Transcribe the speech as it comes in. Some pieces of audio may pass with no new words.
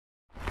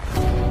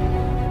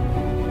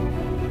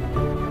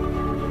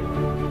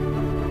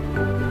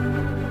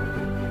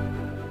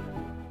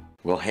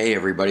Well, hey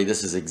everybody,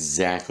 this is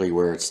exactly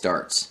where it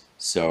starts.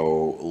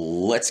 So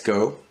let's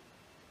go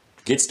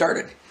get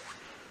started.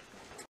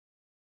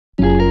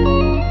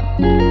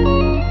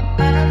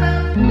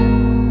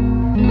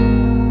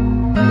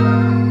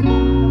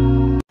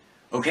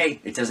 Okay,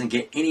 it doesn't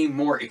get any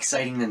more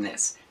exciting than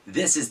this.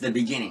 This is the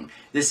beginning.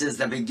 This is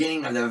the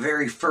beginning of the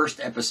very first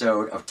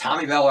episode of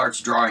Tommy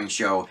Bellart's drawing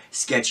show,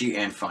 Sketchy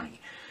and Funny.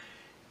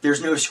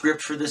 There's no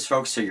script for this,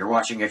 folks, so you're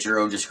watching at your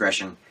own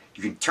discretion.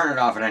 You can turn it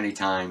off at any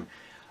time.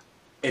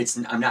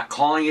 I'm not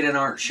calling it an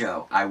art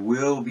show. I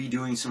will be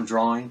doing some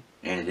drawing,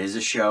 and it is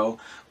a show,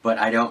 but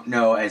I don't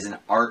know as an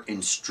art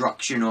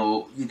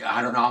instructional,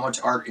 I don't know how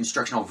much art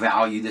instructional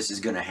value this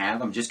is going to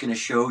have. I'm just going to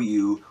show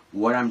you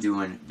what I'm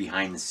doing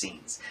behind the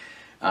scenes.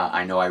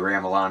 I know I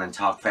ramble on and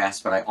talk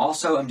fast, but I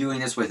also am doing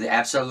this with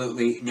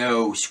absolutely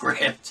no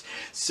script.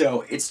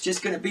 So it's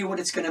just going to be what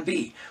it's going to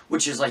be,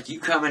 which is like you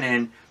coming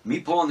in, me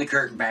pulling the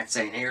curtain back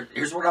saying,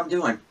 here's what I'm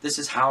doing. This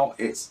is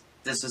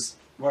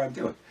what I'm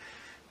doing.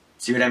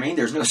 See what I mean?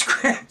 There's no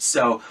script.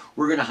 So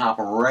we're going to hop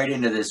right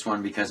into this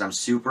one because I'm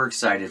super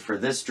excited for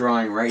this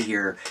drawing right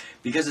here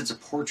because it's a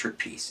portrait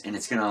piece and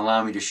it's going to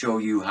allow me to show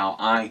you how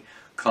I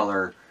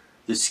color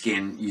the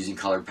skin using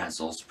colored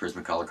pencils,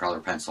 Prismacolor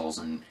colored pencils,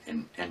 and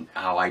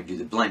how I do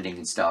the blending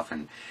and stuff.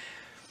 And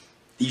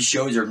these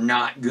shows are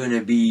not going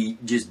to be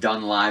just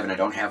done live, and I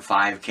don't have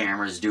 5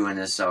 cameras doing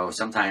this, so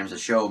sometimes a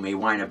show may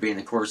wind up being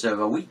the course of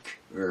a week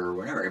or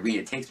whatever. I mean,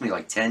 it takes me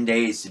like 10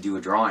 days to do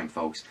a drawing,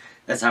 folks.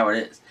 That's how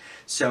it is.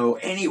 So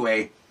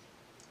anyway,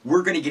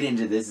 we're going to get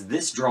into this.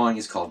 This drawing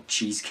is called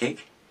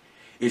Cheesecake.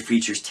 It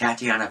features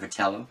Tatiana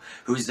Vitello,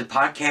 who's the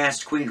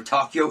podcast queen of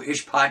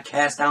Tokyo-ish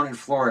podcast down in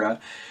Florida.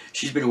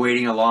 She's been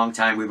waiting a long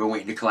time. We've been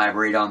waiting to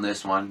collaborate on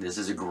this one. This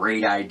is a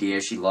great idea.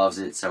 She loves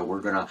it. So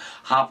we're going to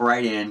hop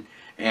right in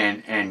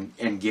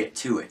and get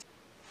to it.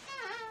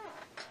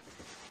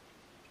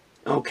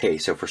 Okay,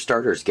 so for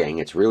starters, gang,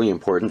 it's really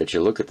important that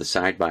you look at the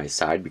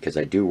side-by-side because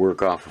I do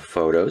work off of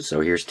photos.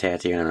 So here's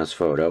Tatiana's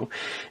photo,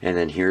 and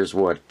then here's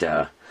what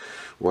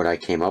I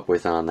came up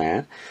with on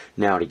that.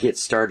 Now, to get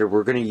started,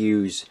 we're going to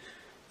use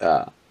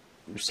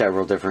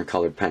several different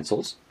colored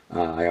pencils.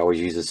 I always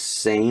use the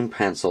same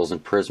pencils in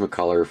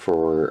Prismacolor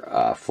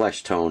for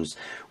flesh tones,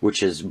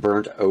 which is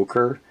burnt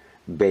ochre,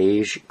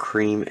 beige,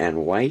 cream,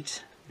 and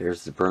white.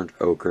 There's the burnt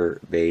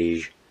ochre,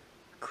 beige,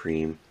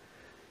 cream,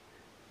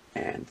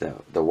 and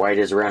the white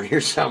is around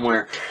here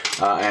somewhere.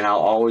 And I'll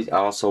always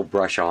also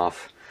brush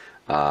off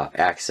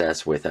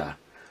excess with a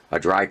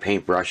dry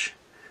paintbrush,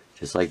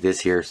 just like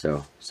this here.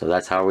 So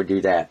that's how we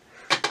do that.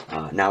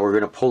 Now we're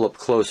going to pull up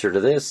closer to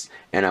this,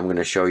 and I'm going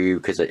to show you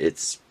because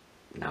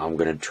now I'm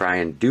going to try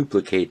and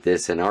duplicate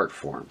this in art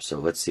form. So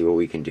let's see what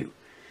we can do.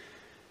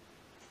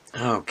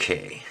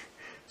 Okay.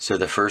 So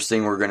the first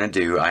thing we're going to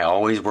do, I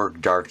always work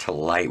dark to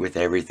light with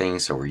everything,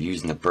 so we're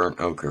using the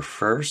burnt ochre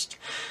first.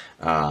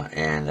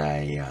 And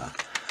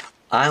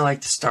I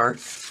like to start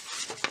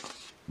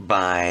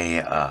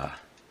by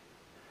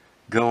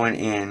going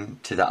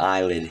into the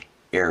eyelid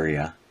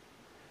area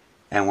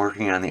and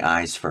working on the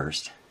eyes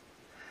first.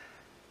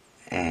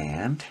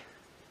 And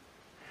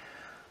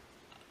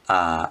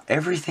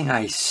everything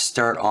I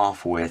start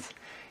off with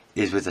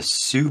is with a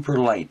super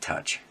light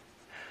touch.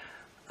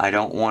 I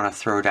don't want to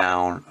throw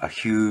down a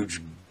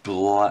huge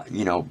block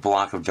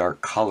of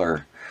dark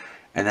color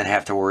and then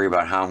have to worry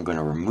about how I'm going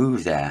to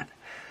remove that.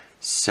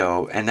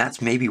 So, and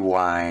that's maybe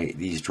why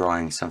these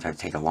drawings sometimes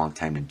take a long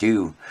time to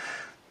do,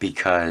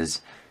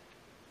 because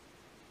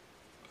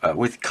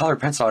with colored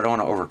pencil I don't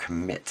want to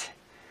overcommit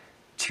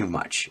too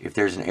much. If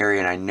there's an area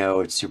and I know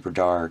it's super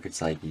dark,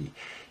 it's like you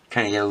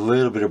kind of get a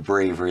little bit of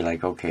bravery,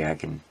 like, okay, I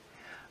can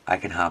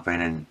hop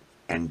in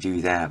and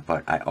do that,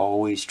 but I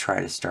always try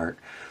to start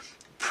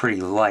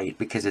pretty light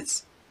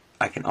because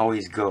I can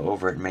always go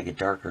over it and make it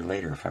darker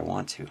later if I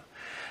want to.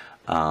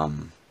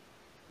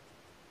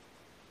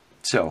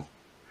 So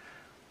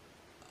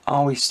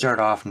always start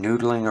off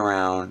noodling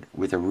around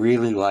with a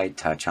really light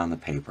touch on the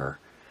paper,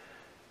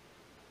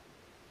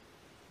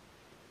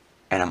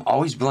 and I'm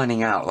always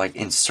blending out like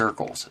in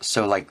circles,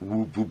 so like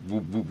whoop, whoop,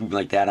 whoop, whoop, whoop,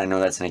 like that. I know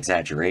that's an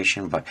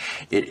exaggeration, but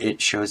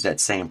it shows that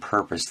same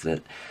purpose,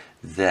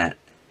 that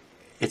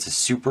it's a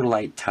super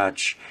light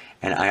touch,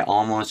 and I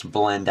almost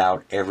blend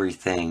out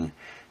everything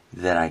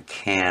that I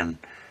can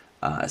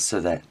so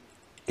that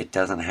it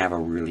doesn't have a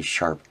really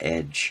sharp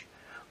edge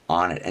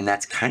on it. And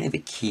that's kind of the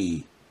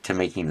key to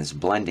making this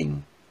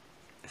blending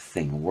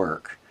thing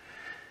work,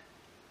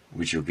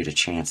 which you'll get a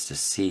chance to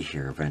see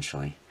here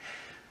eventually.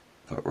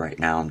 But right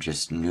now I'm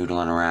just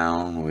noodling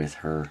around with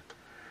her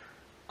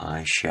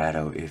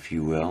eyeshadow, if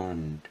you will,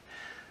 and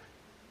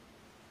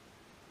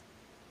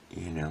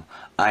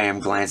I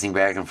am glancing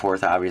back and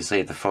forth obviously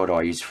at the photo.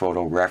 I use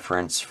photo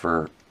reference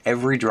for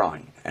every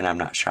drawing, and I'm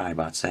not shy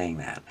about saying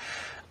that.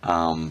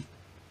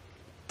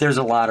 There's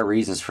a lot of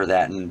reasons for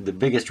that, and the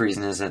biggest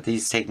reason is that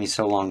these take me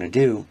so long to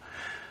do.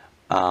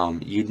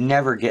 You'd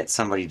never get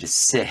somebody to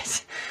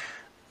sit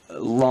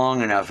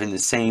long enough in the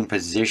same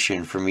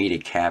position for me to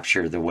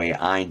capture the way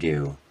I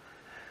do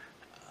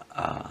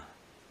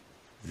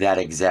that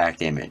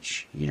exact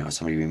image. You know,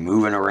 somebody be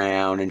moving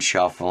around and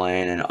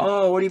shuffling and,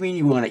 oh, what do you mean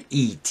you want to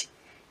eat?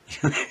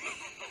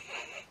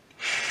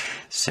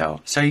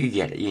 So you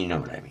get it. You know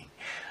what I mean.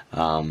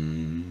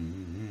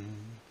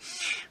 I'm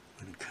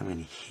going to come in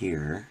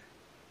here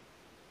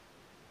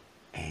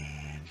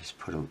and just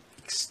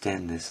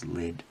extend this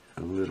lid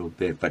a little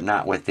bit, but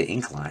not with the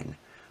ink line,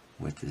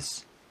 with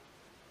this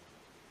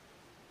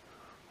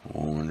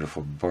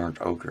wonderful burnt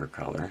ochre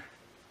color.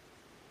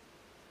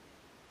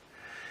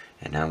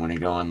 And now I'm going to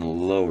go on the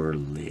lower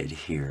lid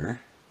here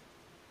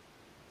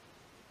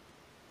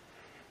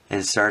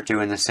and start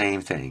doing the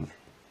same thing.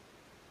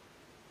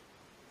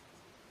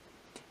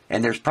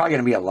 And there's probably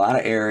going to be a lot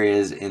of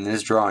areas in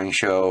this drawing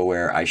show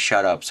where I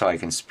shut up so I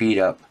can speed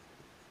up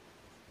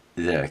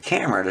the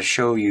camera to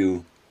show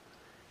you,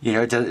 you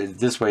know,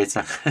 this way it's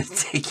not going to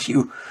take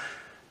you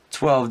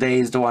 12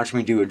 days to watch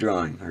me do a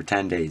drawing, or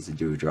 10 days to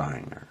do a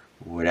drawing, or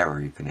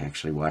whatever. You can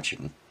actually watch it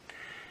and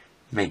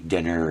make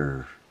dinner,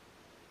 or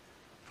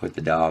put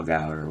the dog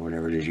out, or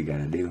whatever it is you got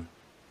to do.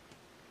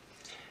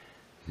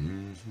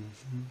 And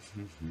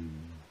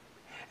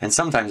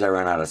sometimes I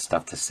run out of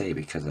stuff to say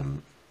because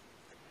I'm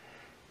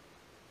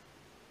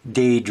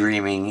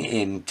daydreaming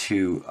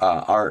into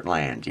art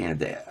land. You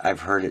know,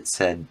 I've heard it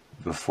said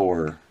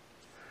before,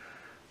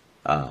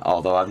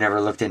 although I've never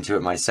looked into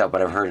it myself,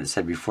 but I've heard it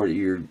said before that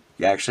you're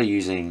actually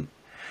using,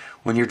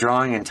 when you're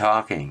drawing and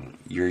talking,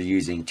 you're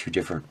using two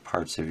different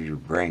parts of your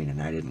brain,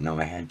 and I didn't know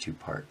I had two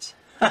parts.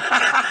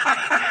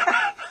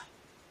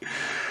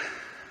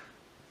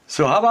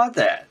 So how about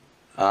that?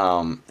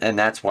 And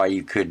that's why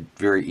you could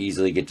very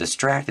easily get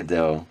distracted,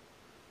 though,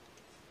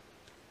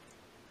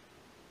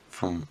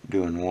 from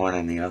doing one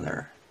and the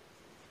other.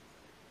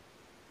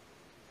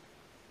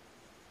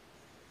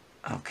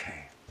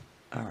 Okay.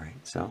 All right.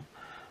 So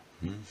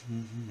I'm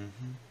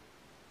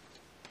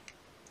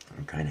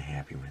kind of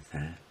happy with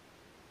that.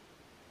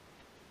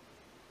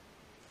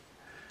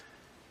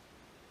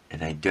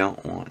 And I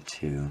don't want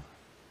to,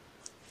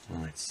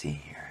 well, let's see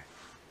here.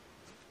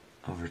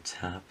 Over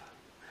top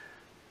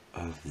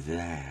of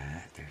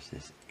that, there's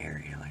this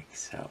area like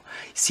so.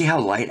 See how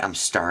light I'm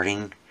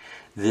starting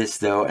this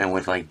though? And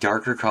with like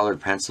darker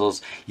colored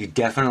pencils, you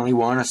definitely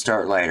want to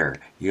start lighter.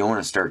 You don't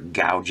want to start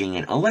gouging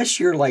it, unless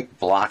you're like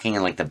blocking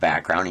in like the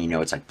background and you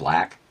know it's like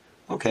black.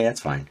 Okay,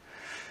 that's fine.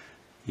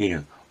 You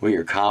know, what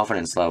your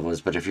confidence level is.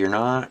 But if you're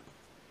not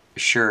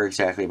sure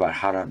exactly about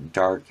how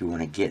dark you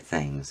want to get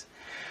things,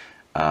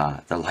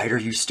 the lighter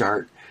you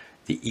start,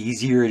 the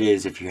easier it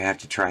is if you have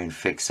to try and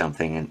fix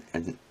something.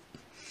 And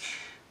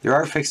there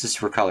are fixes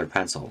for colored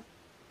pencil.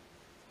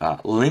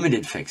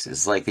 Limited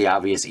fixes, like the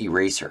obvious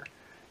eraser.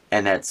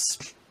 And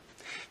that's,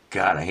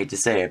 God, I hate to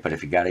say it, but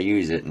if you got to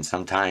use it, and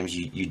sometimes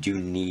you do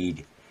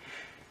need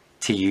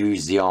to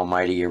use the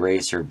almighty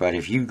eraser. But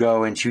if you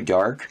go in too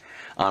dark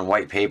on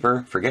white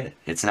paper, forget it.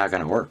 It's not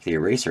going to work. The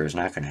eraser is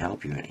not going to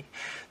help you any.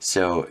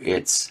 So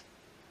it's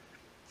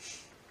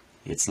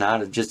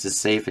not just as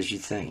safe as you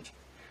think.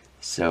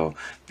 So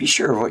be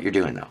sure of what you're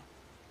doing, though.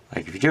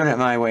 Like if you're doing it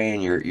my way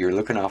and you're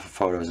looking off of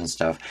photos and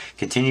stuff,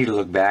 continue to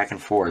look back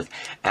and forth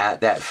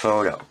at that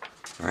photo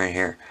right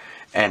here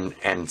and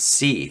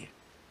see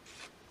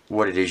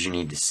what it is you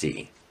need to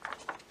see.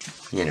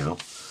 You know.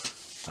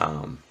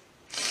 And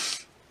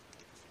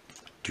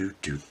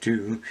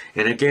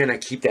again, I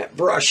keep that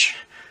brush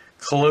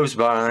close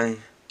by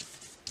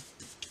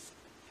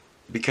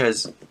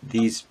because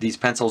these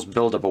pencils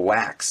build up a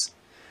wax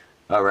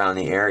around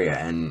the area,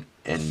 and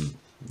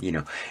you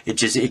know,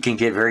 it can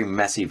get very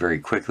messy very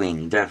quickly,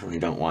 and you definitely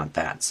don't want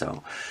that.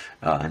 So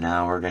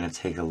now we're gonna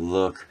take a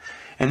look,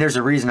 and there's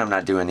a reason I'm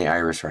not doing the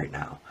iris right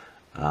now.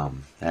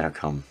 That'll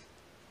come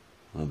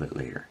a little bit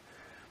later.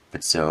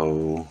 But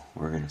so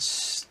we're gonna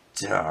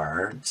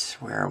start,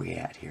 where are we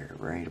at here?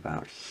 Right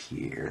about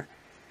here.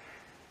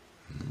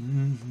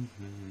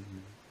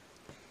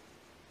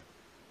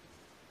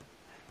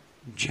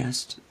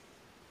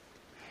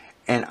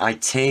 And I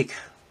take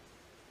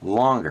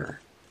longer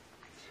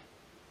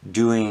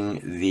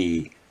doing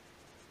the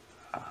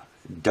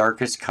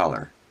darkest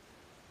color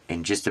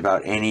in just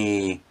about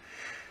any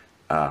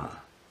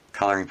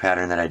coloring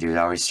pattern that I do. I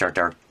always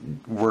start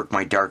work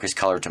my darkest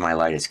color to my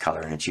lightest color,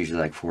 and it's usually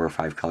like 4 or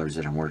 5 colors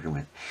that I'm working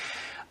with.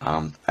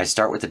 I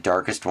start with the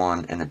darkest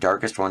one, and the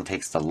darkest one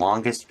takes the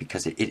longest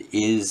because it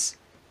is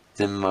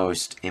the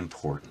most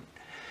important.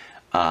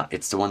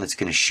 It's the one that's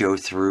going to show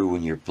through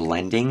when you're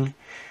blending.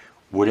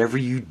 Whatever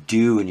you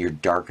do in your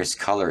darkest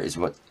color is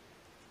what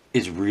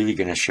is really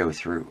going to show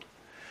through.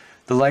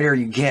 The lighter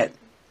you get,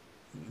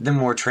 the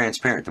more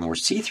transparent, the more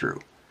see-through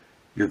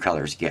your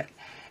colors get.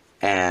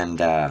 And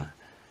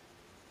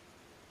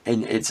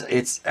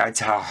it's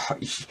how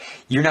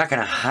you're not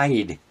going to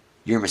hide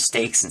your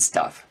mistakes and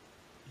stuff.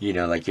 You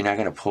know, like you're not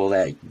going to pull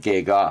that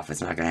gig off.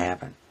 It's not going to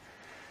happen.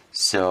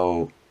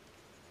 So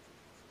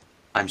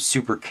I'm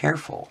super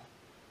careful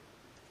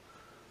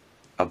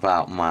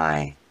about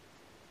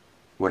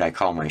what I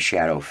call my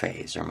shadow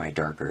phase, or my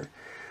darker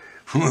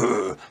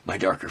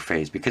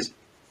phase, because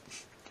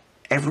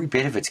every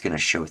bit of it's going to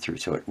show through.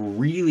 So it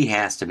really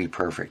has to be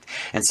perfect.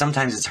 And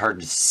sometimes it's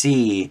hard to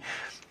see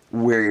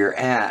where you're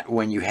at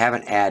when you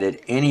haven't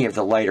added any of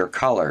the lighter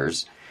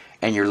colors,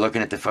 and you're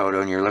looking at the photo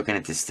and you're looking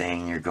at this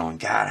thing and you're going,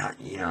 God,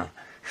 you know,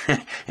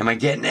 am I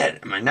getting it?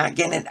 Am I not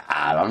getting it?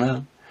 I don't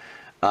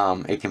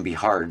know. It can be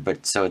hard,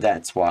 but so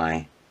that's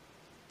why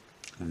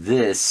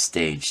this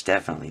stage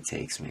definitely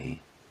takes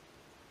me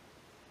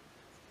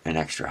an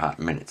extra hot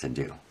minute to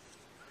do.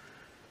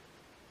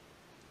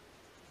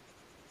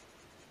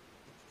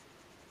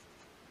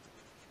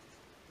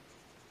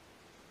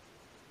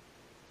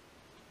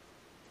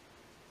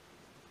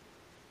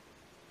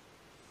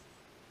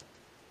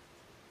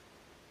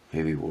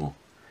 Maybe we'll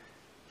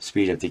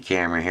speed up the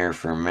camera here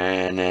for a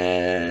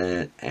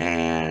minute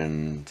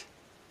and,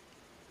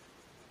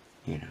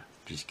 you know,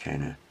 just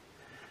kind of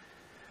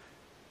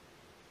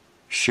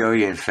show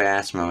you in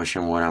fast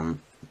motion what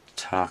I'm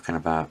talking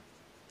about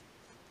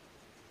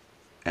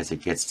as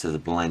it gets to the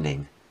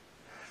blending.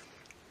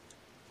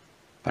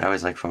 But I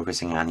always like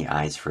focusing on the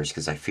eyes first,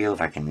 because I feel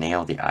if I can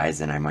nail the eyes,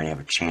 then I might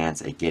have a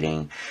chance at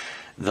getting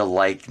the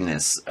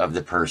likeness of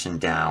the person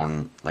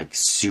down like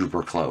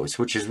super close,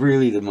 which is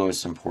really the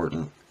most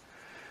important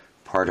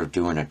part of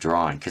doing a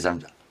drawing, because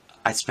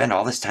I spend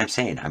all this time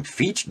saying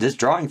this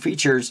drawing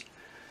features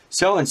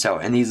so and so,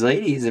 and these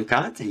ladies have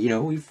contact, you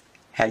know, we've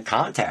had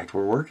contact,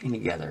 we're working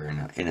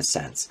together in a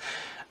sense,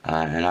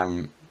 and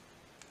I'm,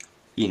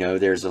 you know,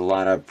 there's a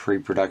lot of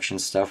pre-production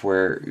stuff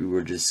where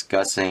we're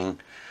discussing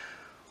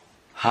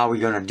how we're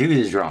going to do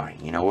this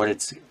drawing, you know,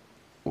 what's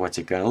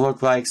it going to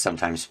look like,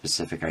 sometimes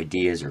specific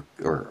ideas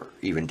or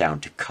even down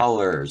to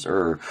colors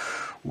or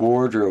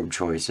wardrobe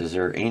choices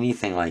or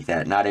anything like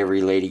that. Not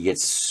every lady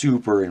gets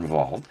super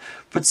involved,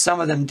 but some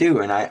of them do,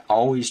 and I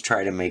always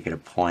try to make it a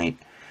point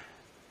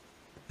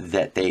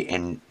that they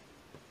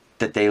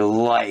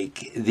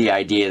like the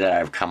idea that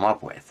I've come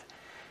up with.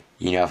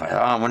 You know, if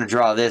I'm going to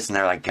draw this, and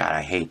they're like, God,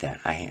 I hate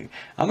that. I'm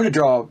going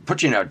to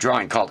put you in a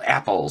drawing called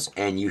apples,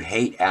 and you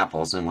hate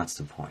apples, and what's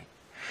the point?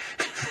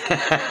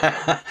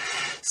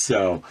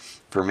 So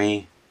for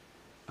me,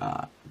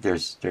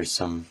 there's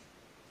some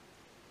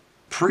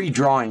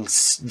pre-drawing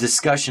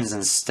discussions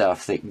and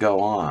stuff that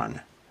go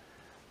on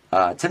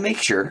to make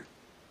sure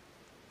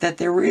that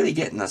they're really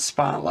getting the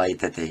spotlight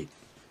that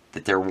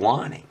they're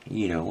wanting.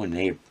 You know, when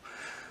they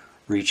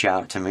reach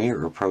out to me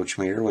or approach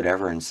me or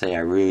whatever and say, I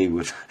really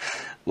would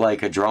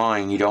like a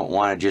drawing, you don't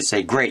want to just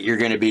say, great, you're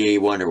going to be a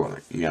Wonder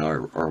Woman, you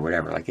know, or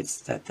whatever. Like,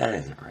 that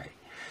isn't right.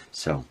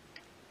 So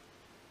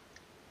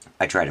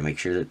I try to make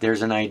sure that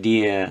there's an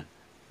idea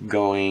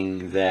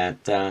going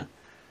that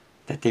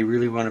they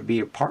really want to be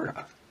a part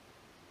of.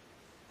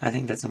 I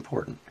think that's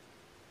important.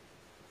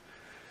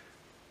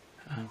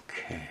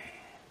 Okay.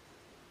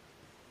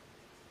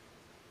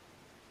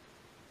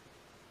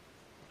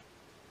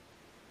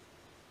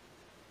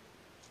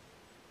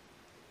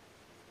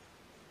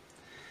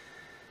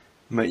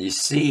 But you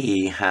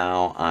see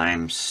how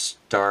I'm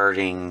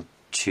starting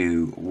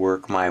to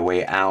work my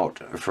way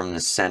out from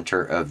the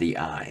center of the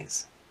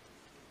eyes.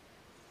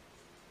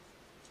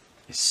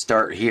 I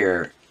start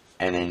here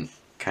and then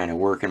kind of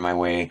working my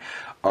way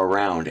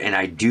around, and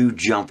I do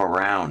jump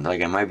around.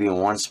 Like, I might be in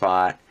one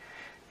spot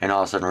and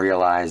all of a sudden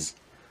realize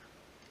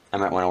I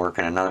might want to work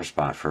in another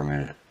spot for a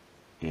minute,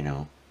 you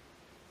know.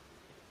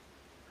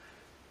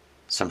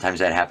 Sometimes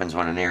that happens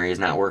when an area is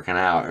not working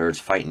out or it's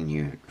fighting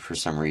you for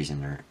some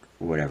reason or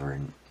whatever,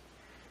 and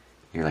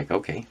you're like,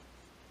 okay,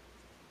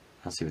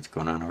 I'll see what's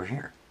going on over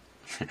here.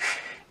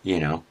 You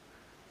know.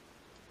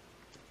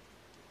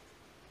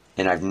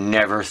 And I've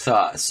never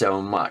thought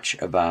so much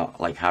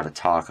about like how to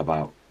talk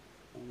about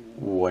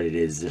what it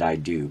is that I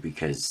do,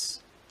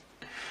 because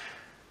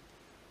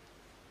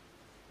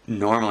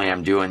normally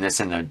I'm doing this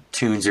and the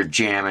tunes are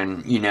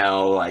jamming, you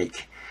know,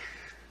 like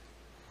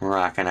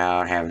rocking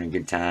out, having a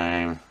good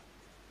time,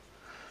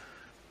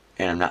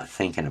 and I'm not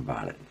thinking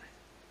about it.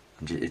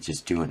 It's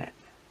just doing it.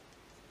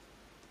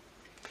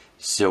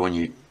 So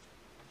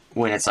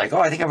when it's like, oh,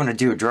 I think I'm going to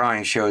do a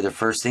drawing show, the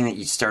first thing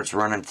that starts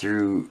running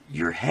through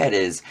your head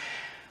is,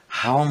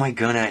 how am I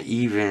going to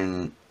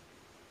even,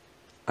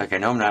 like, I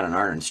know I'm not an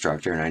art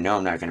instructor, and I know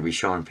I'm not going to be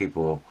showing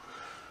people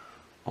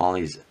all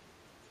these,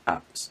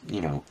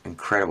 you know,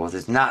 incredible,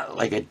 it's not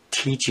like a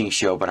teaching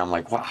show, but I'm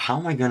like, wow, how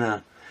am I going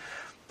to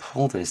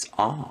pull this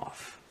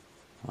off?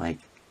 Like,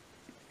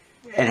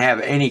 and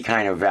have any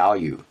kind of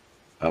value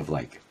of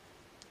like,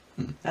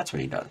 that's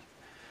what he does.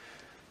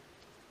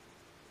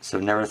 So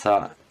never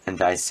thought and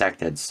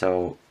dissected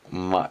so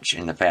much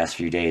in the past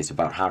few days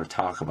about how to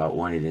talk about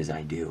what it is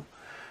I do.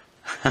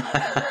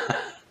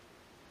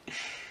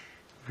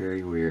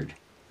 Very weird.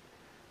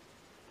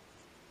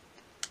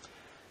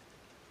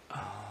 All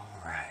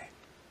right.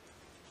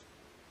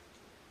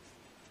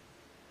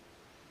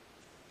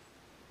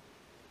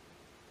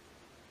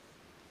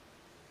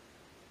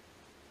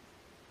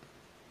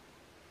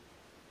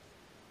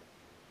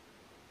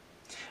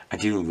 I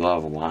do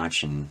love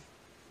watching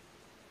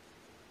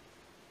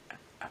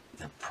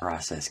the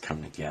process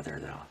come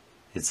together, though.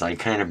 It's like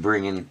kind of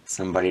bringing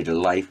somebody to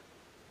life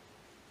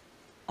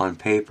on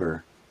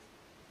paper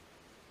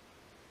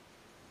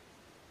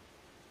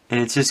And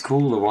it's just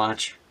cool to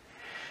watch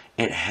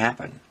it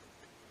happen.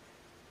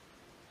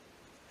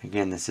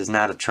 Again, this is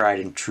not a tried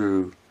and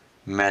true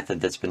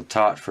method that's been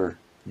taught for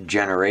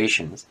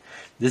generations.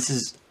 This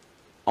is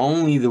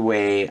only the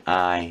way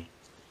I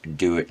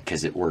do it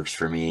because it works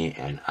for me,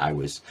 and I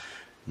was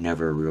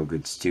never a real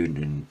good student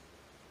in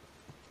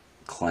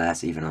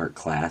class, even art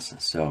class,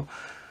 so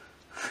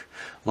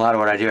a lot of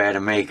what I do I had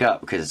to make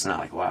up because it's not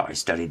like, wow, I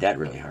studied that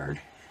really hard.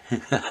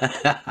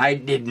 I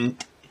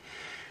didn't.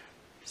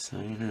 So,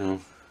 you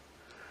know,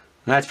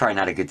 that's probably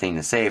not a good thing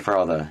to say for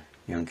all the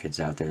young kids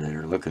out there that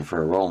are looking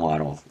for a role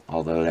model,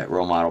 although that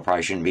role model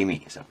probably shouldn't be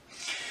me. So,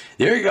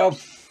 there you go.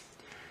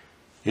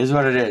 Here's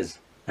what it is.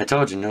 I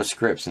told you, no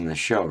scripts in this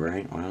show,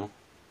 right? Well,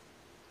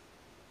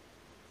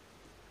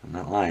 I'm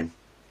not lying.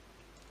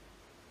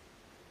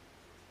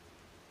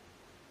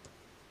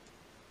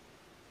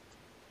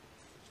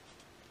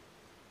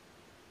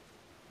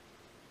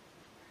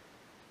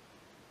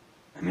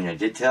 I mean, I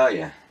did tell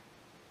you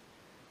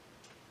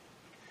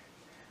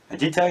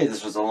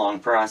this was a long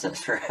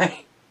process,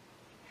 right?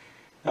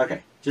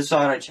 Okay, just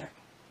thought I'd check.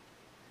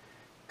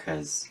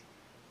 Because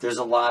there's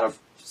a lot of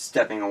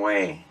stepping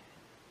away,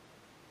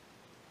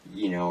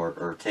 you know,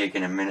 or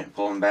taking a minute,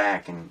 pulling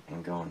back and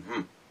going,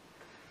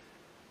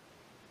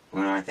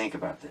 what do I think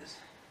about this?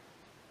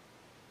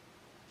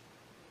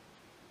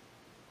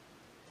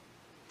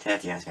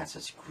 Tatiana's got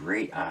such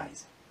great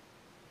eyes.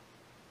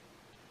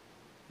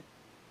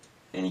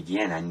 And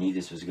again, I knew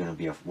this was going to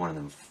be one of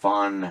them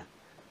fun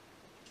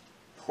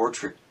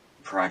portrait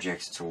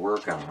projects to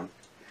work on.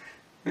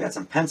 We got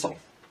some pencil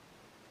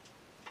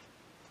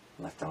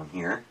left on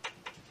here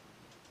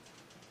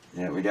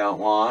that we don't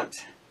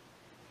want.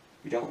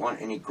 We don't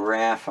want any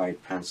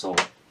graphite pencil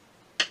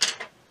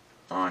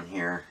on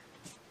here.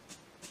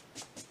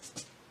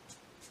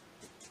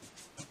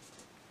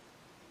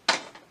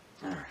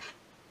 Alright.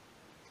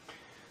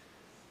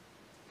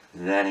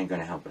 That ain't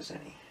going to help us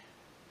any.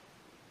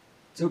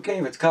 It's okay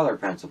if it's color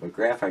pencil, but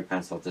graphite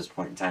pencil at this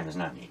point in time is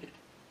not needed.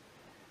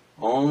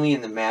 Only in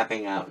the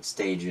mapping out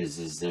stages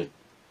is it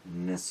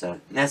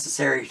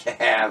necessary to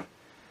have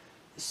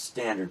the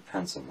standard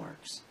pencil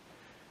marks.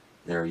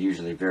 They're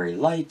usually very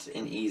light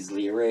and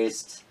easily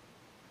erased.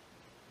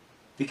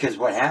 Because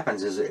what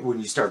happens is that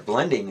when you start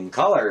blending in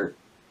color,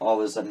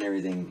 all of a sudden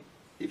everything,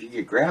 if you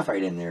get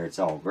graphite in there, it's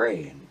all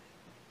gray and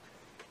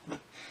it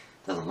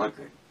doesn't look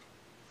good.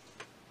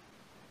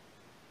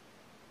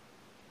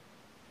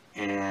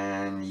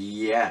 And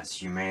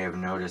yes, you may have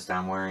noticed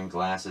I'm wearing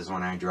glasses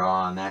when I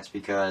draw, and that's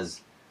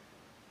because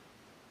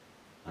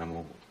I'm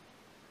old.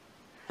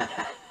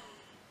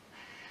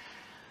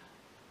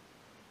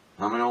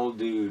 I'm an old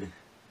dude.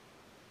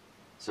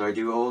 So I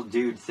do old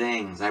dude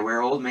things. I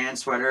wear old man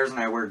sweaters and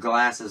I wear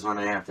glasses when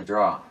I have to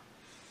draw.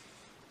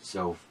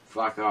 So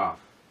fuck off.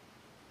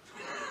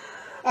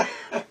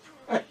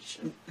 I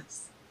shouldn't.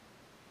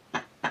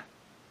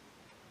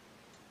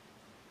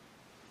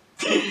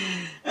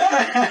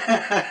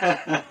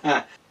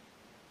 I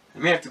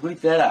may have to bleep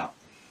that out.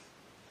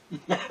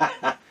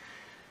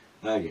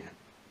 Again.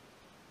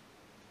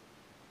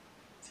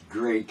 It's a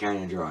great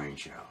kind of drawing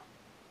show.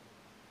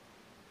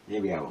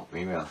 Maybe I won't.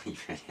 Maybe I'll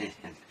leave it in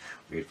and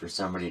wait for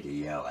somebody to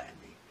yell at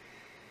me.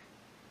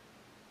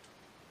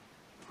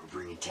 We're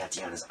bringing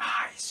Tatiana's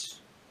eyes.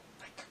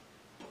 Like,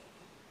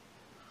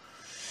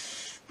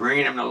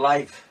 bringing them to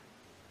life.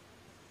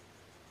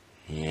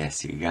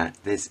 Yes, you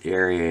got this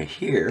area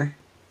here.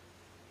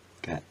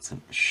 Got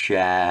some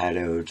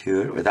shadow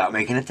to it without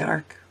making it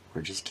dark.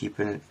 We're just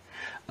keeping it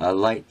a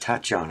light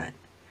touch on it.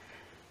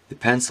 The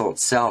pencil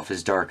itself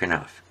is dark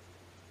enough.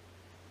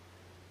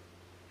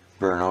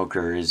 Burnt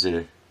ochre is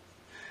a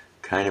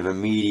kind of a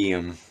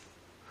medium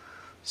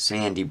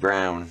sandy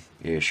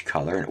brown-ish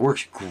color, and it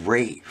works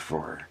great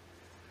for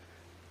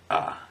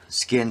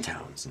skin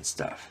tones and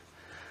stuff.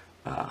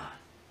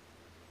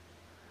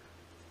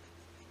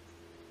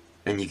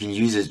 And you can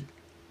use it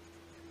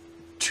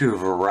to a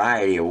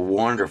variety of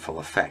wonderful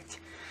effect.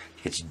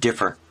 It's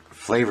different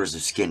flavors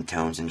of skin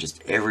tones and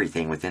just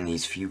everything within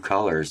these few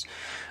colors.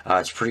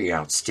 It's pretty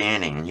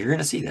outstanding, and you're going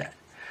to see that.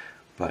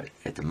 But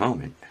at the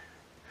moment,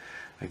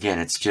 again,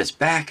 it's just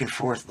back and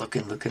forth,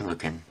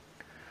 looking.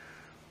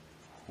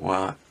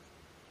 What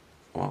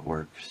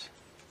works?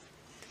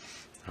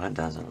 What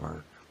doesn't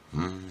work?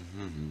 All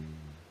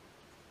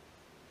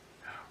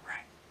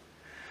right.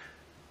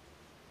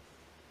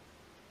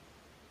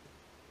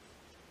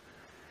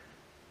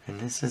 And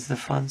this is the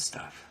fun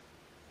stuff.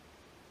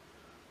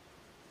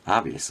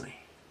 Obviously.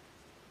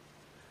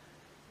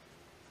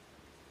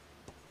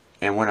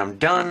 And when I'm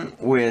done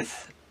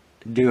with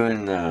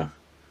doing the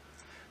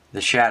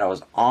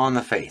shadows on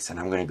the face, and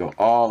I'm going to go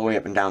all the way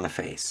up and down the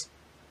face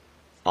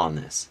on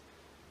this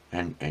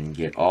and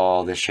get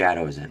all the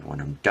shadows in. When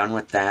I'm done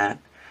with that,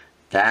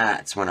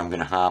 that's when I'm going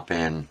to hop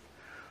in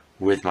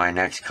with my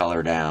next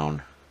color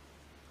down,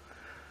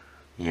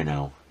 you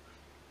know,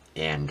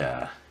 and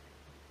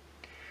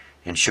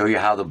show you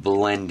how the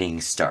blending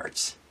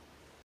starts.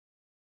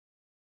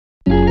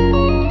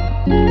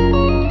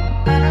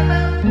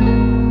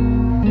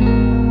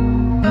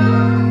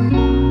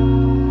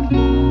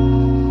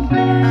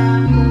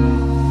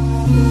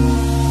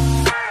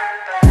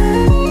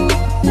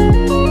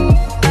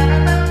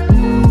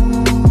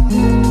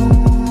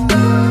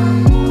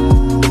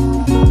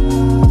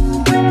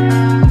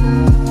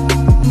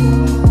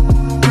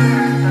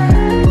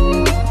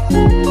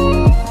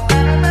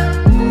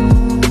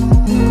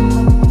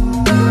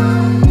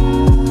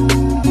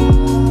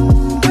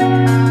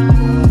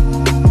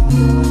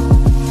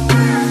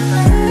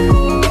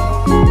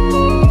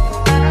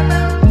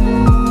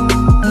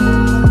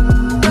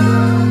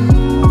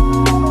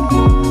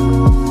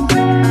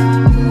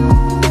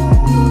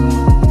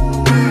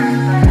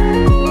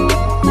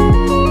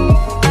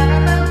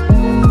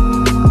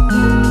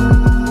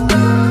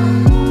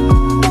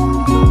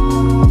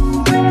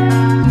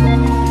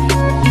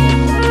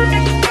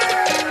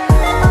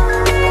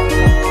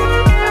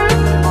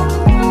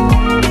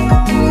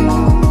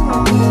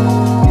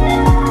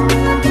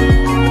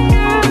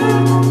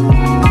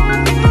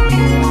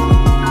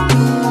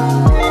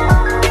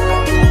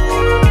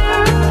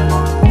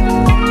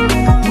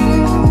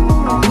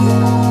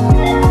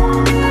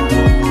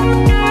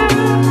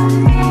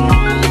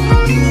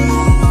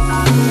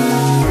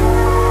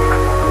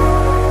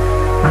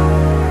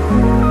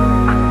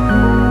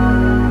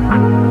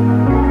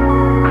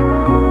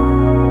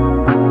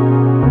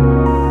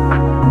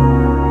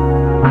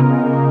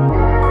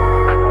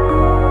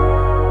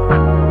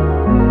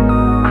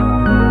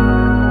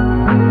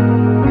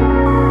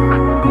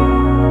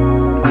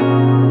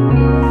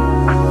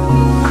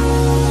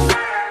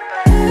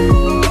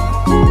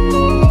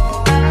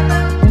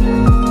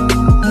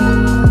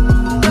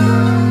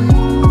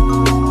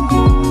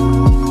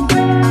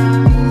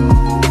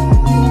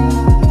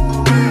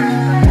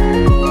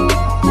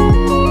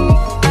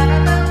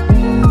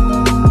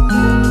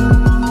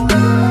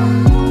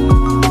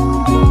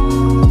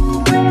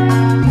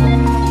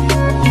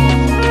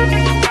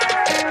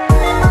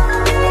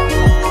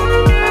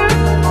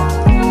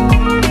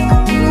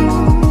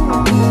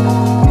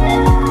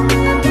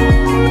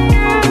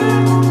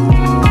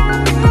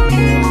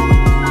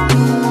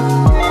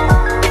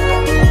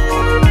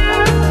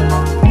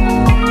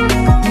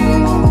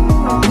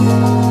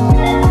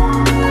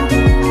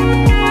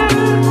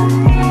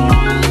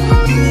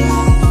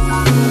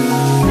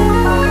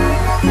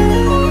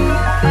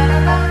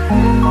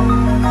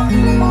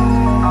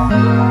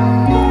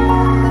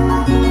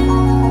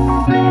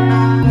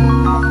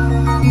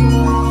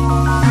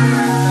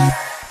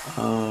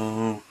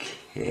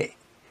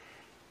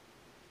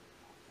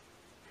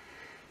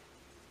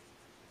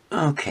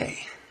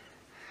 Okay,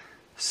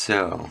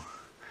 so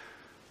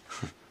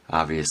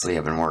obviously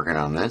I've been working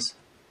on this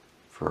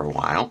for a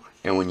while,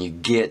 and when you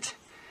get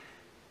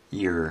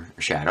your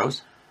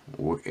shadows,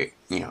 you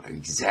know,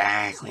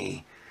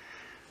 exactly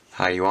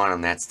how you want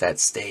them, that's that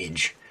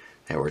stage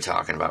that we're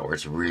talking about where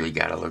it's really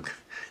got to look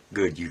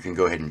good. You can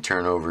go ahead and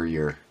turn over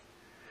your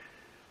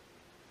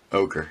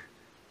ochre,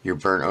 your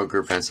burnt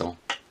ochre pencil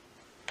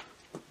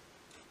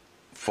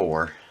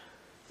for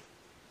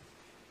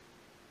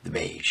the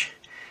beige.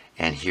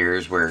 And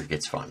here's where it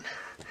gets fun.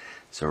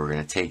 So we're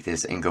going to take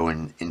this and go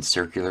in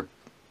circular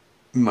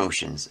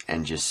motions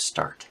and just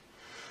start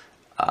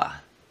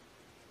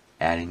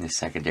adding the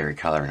secondary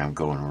color, and I'm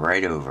going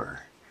right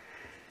over,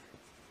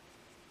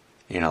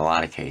 in a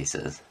lot of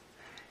cases,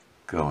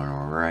 going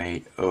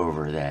right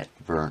over that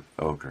burnt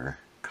ochre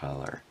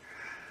color,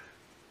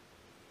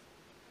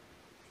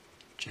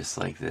 just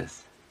like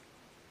this.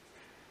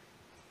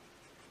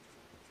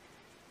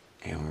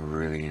 And we're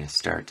really going to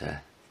start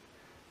to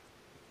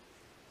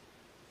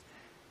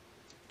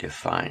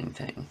define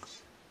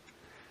things.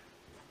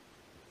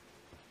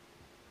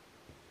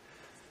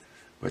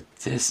 But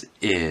this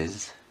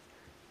is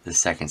the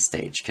second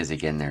stage, because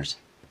again there's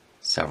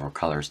several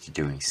colors to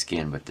doing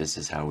skin, but this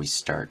is how we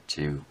start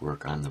to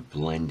work on the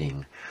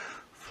blending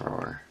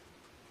for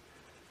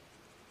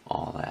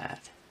all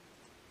that,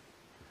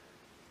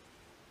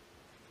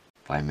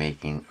 by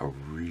making a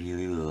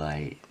really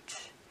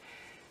light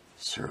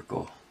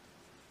circle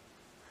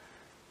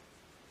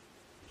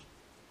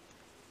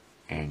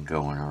and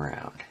going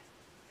around,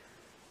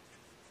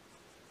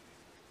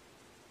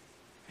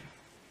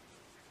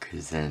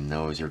 because then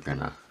those are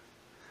gonna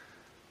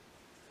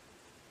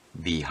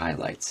be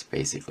highlights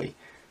basically.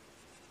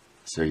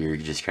 So you're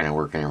just kind of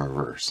working in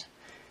reverse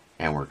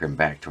and working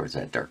back towards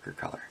that darker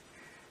color.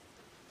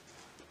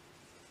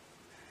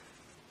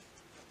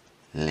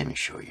 Let me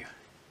show you.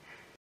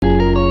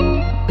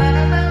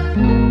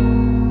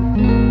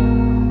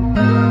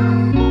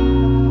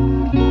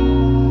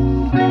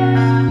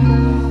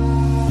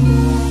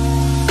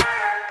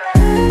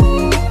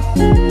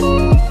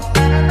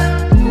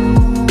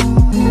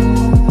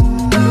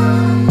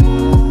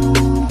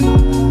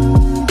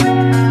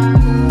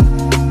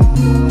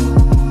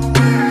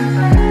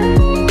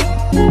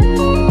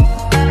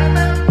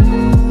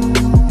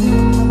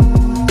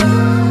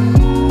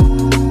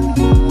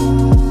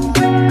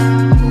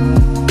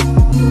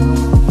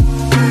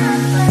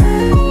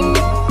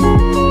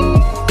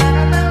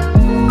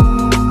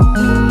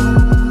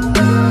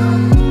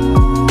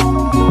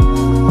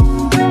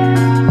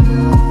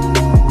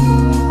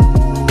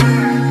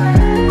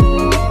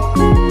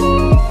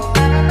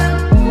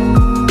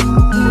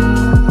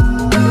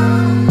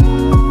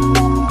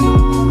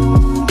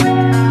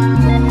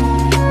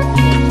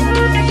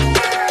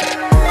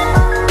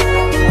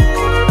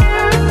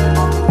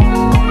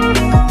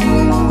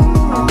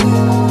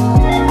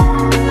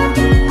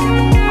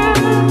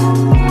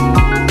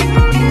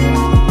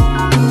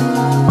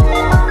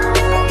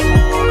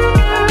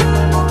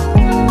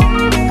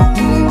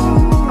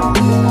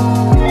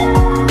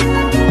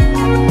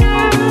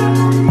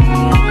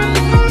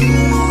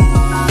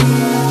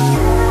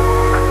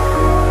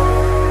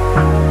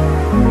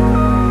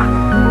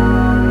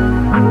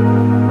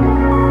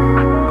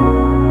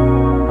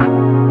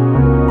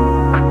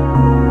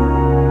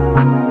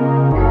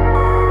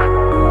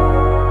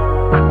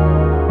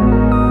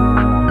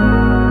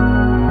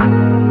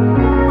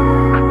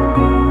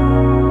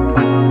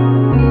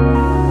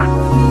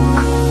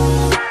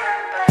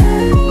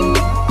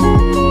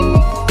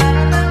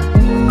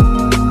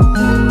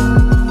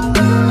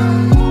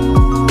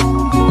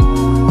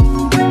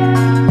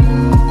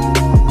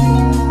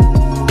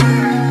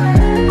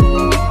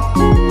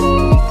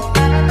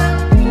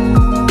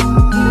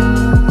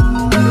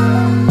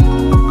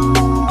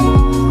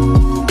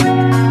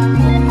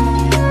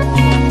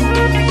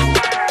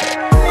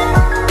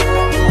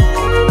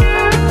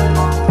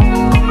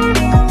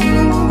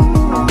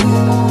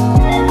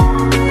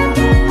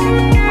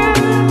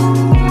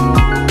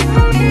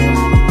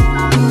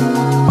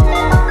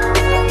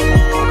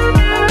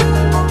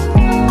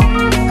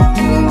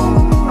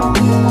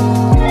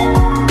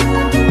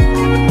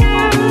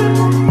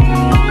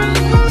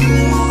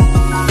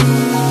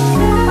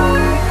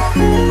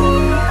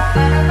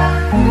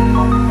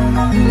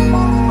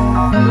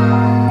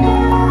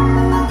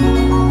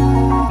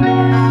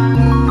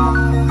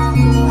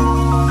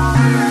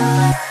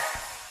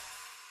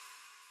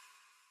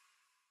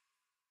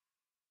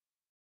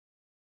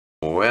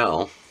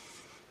 Well,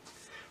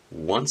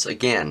 once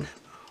again,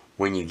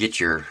 when you get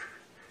your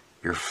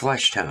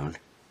flesh tone,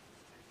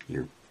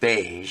 your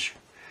beige,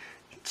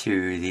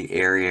 to the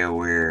area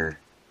where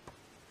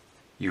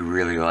you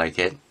really like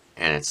it,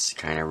 and it's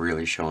kind of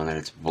really showing that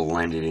it's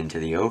blended into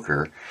the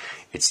ochre,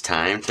 it's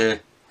time to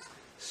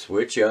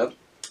switch up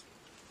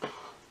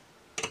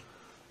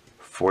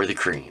for the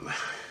cream.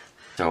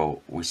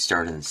 So we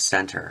start in the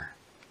center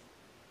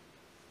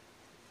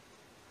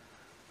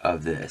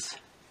of this,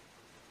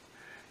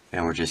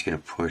 and we're just going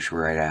to push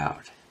right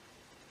out.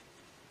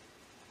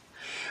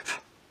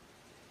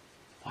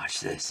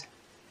 Watch this.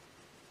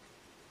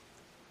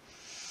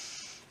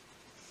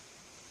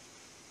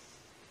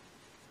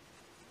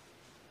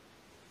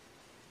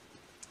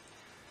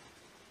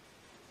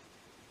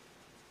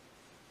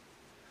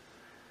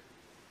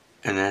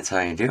 And that's how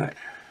you do it.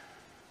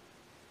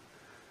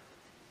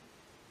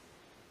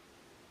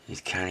 You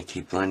kind of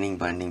keep blending,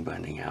 blending,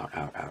 blending out,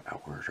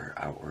 outward, or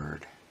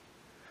outward.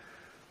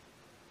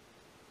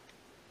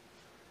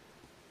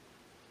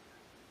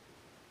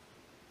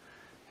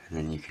 And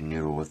then you can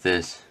noodle with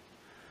this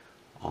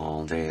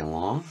all day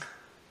long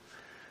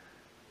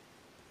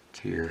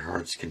to your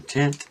heart's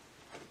content.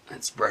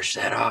 Let's brush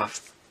that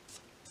off.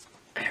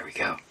 There we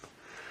go.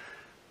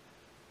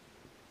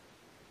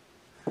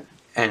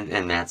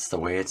 And that's the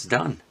way it's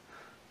done.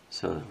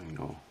 So we can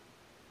go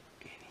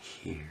in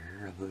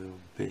here a little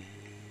bit.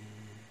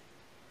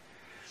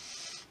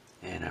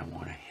 And I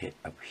want to hit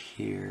up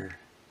here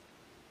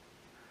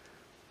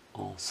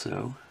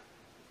also.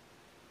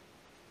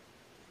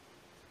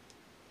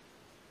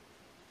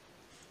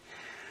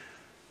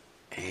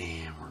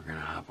 And we're going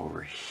to hop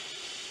over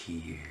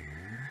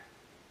here.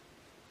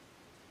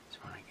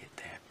 Just want to get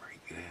that pretty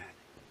good.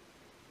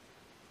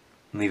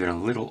 I'm leaving a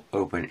little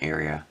open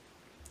area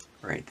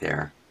right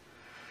there.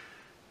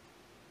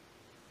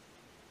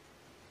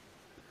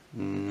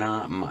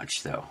 Not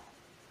much though.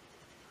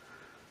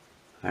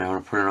 I don't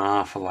want to put an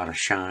awful lot of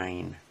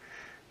shine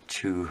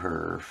to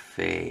her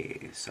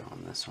face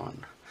on this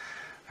one.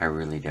 I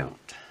really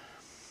don't.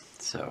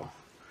 So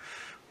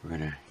we're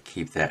going to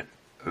keep that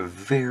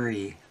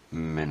very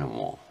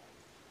minimal.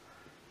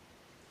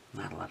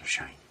 Not a lot of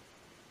shine.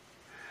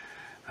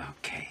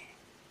 Okay.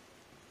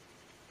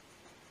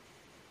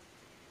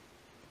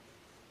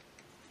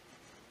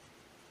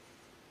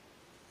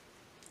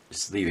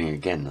 Just leaving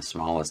again the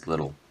smallest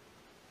little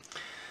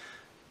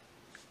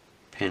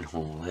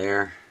pinhole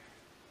there.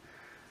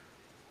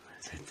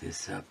 Let's hit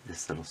this up,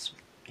 this little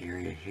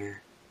area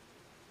here.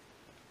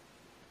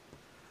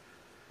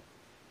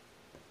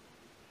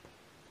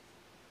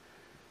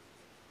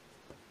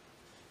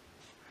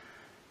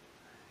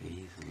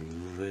 These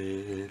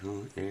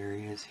little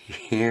areas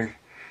here.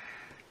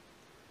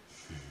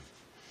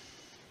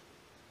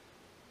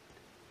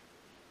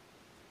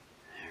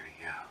 There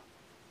we go.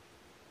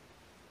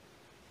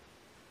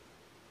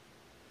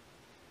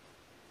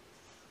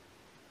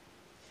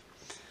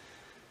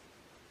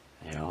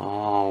 They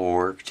all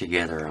work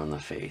together on the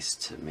face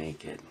to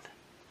make it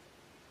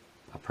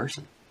a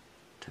person,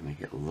 to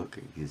make it look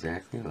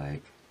exactly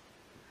like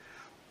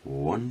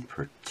one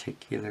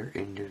particular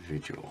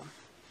individual.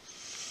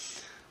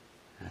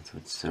 That's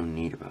what's so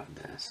neat about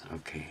this.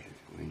 Okay,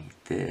 we need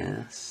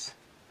this,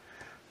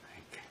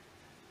 like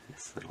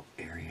this little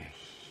area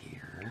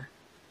here.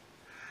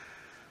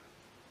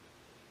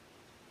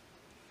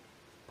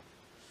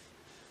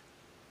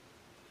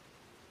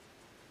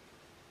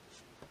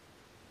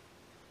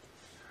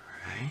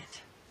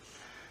 Alright,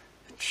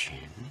 the chin.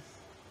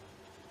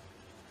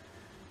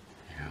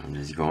 I'm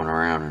just going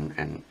around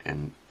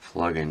and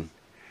plugging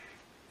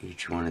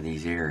each one of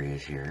these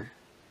areas here.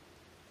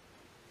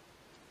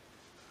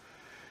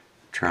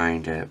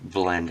 Trying to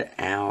blend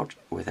out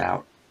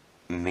without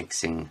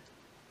mixing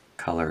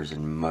colors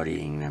and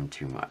muddying them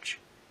too much,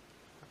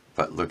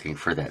 but looking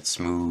for that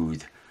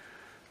smooth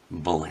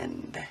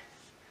blend,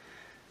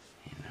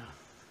 you know.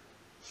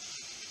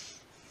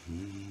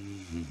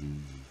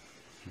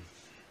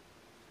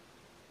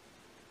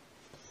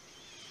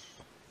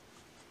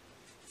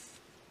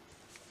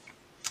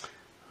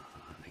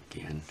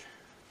 Again.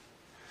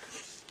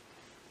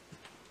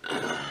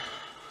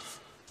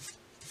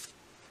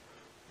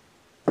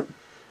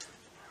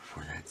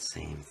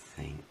 Same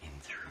thing in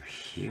through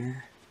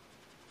here.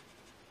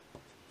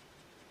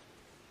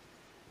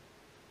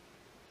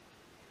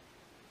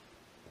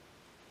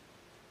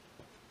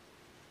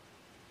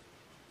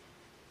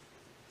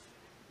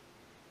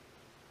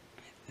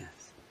 Get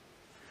this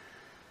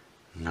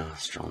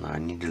nostril. Now I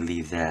need to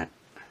leave that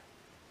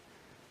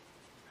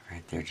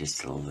right there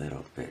just a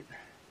little bit.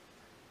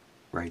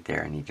 Right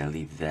there, I need to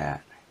leave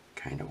that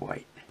kind of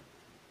white.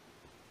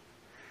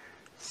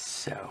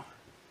 So.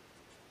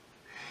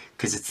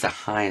 Because it's the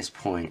highest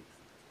point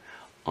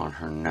on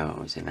her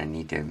nose, and I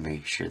need to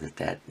make sure that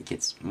that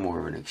gets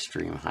more of an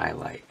extreme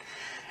highlight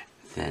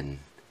than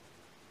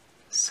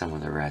some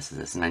of the rest of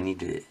this. And I need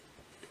to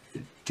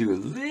do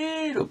a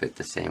little bit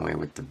the same way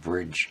with the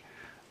bridge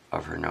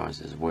of her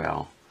nose as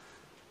well,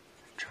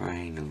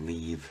 trying to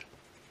leave,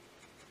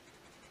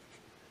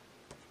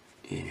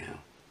 you know,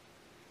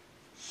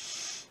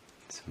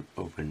 some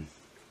open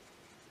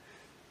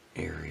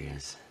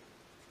areas,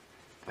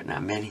 but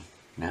not many,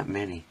 not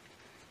many.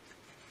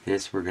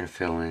 This we're going to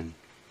fill in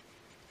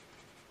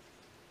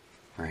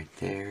right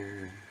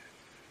there.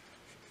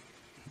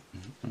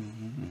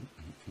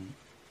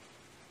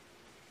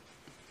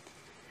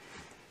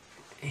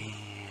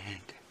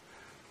 And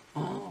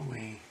all the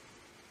way,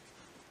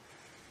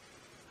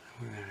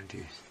 we're going to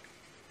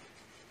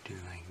do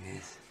like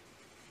this.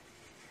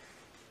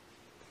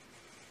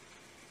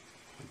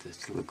 Want this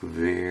to look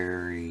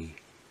very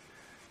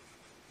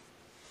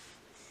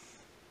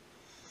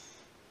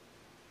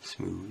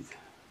smooth.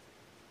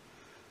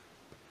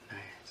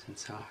 Nice and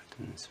soft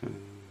and smooth.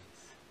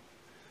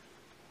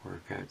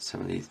 Work out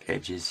some of these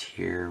edges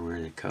here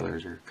where the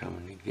colors are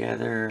coming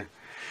together.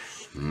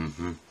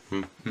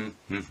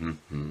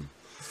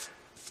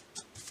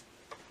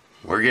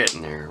 We're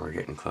getting there. We're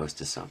getting close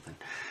to something.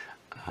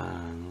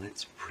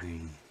 Let's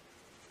bring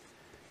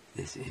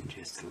this in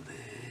just a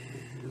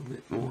little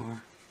bit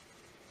more.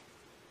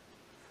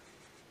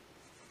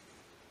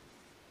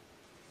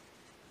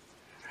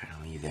 Try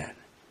to leave that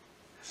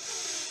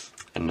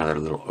another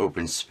little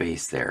open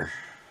space there.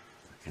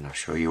 And I'll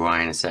show you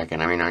why in a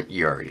second. I mean,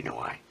 you already know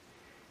why.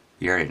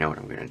 You already know what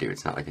I'm going to do.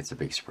 It's not like it's a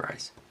big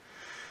surprise.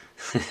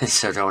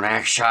 So don't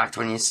act shocked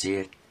when you see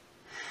it.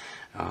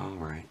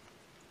 Alright.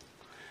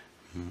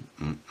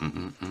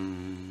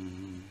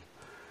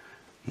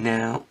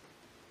 Now,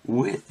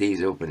 with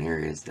these open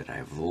areas that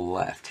I've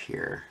left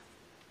here,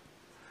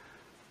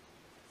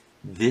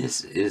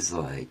 this is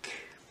like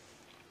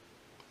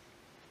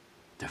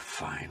the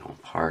final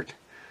part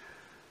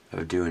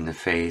of doing the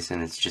face,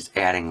 and it's just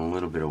adding a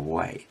little bit of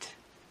white.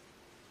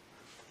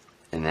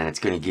 And then it's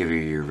going to give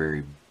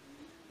you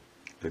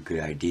a good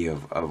idea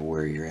of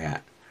where you're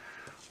at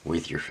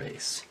with your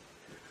face.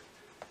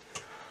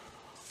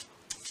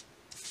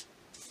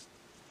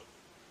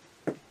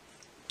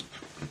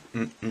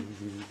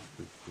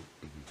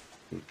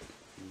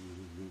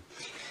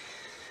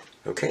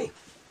 Okay.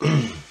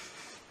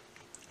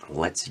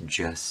 Let's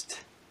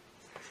just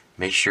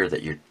make sure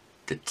that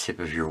the tip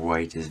of your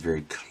white is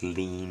very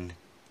clean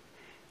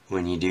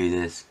when you do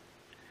this.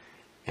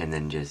 And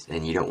then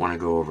and you don't want to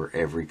go over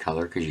every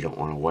color because you don't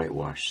want to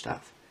whitewash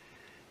stuff.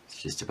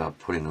 It's just about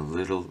putting a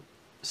little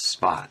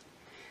spot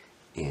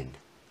in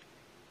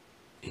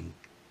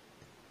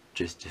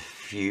just a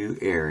few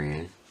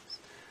areas.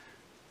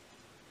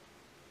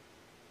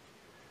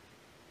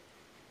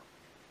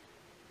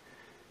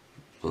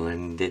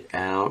 Blend it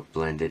out,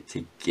 blend it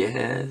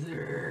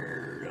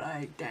together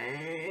like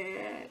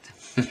that.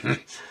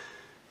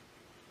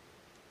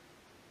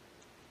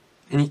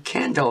 And you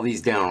can dull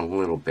these down a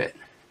little bit.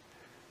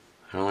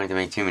 I don't like to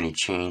make too many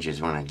changes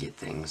when I get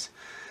things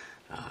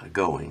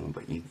going,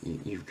 but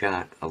you've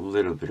got a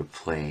little bit of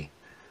play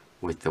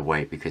with the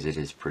white because it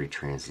is pretty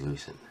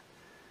translucent.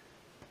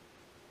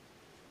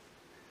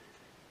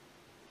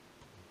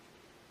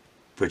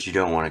 But you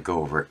don't want to go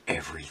over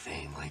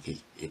everything. Like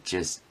it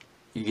just,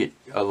 you get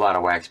a lot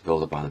of wax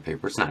buildup on the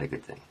paper. It's not a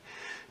good thing.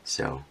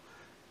 So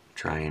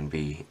try and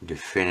be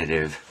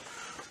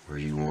definitive where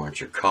you want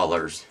your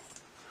colors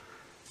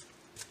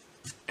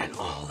and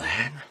all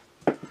that,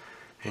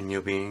 and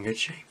you'll be in good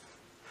shape.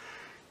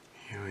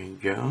 Here we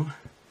go.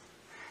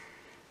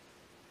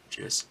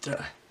 Just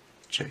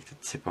check the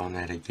tip on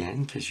that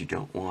again, because you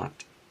don't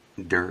want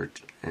dirt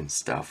and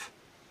stuff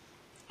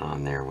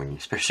on there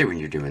especially when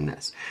you're doing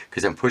this,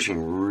 because I'm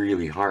pushing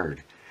really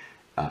hard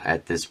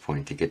at this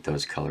point to get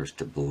those colors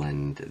to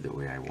blend the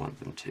way I want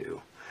them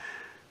to.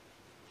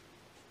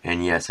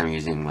 And yes, I'm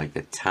using like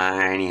the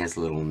tiniest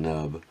little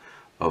nub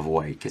of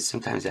white, because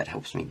sometimes that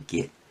helps me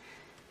get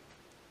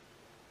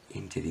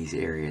into these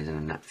areas and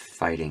I'm not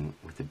fighting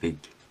with a big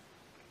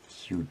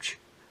huge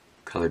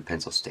colored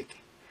pencil stick.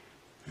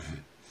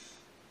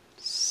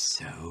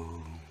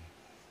 So,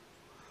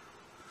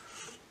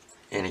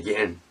 and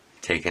again,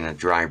 taking a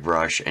dry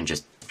brush and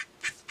just,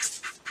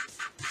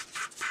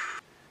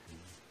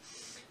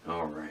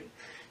 alright,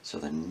 so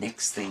the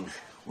next thing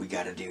we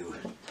gotta do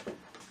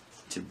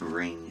to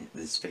bring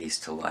this face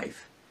to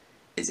life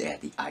is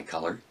add the eye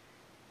color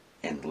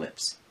and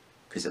lips,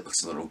 because it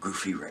looks a little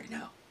goofy right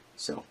now.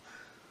 So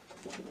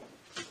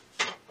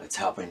let's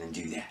hop in and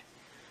do that.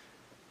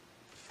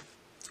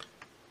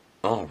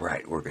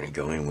 Alright, we're going to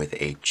go in with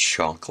a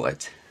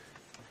chocolate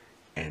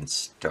and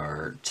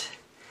start.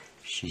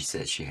 She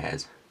says she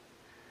has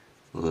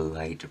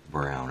light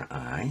brown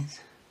eyes,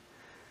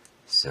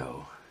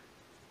 so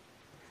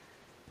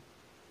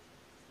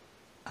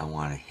I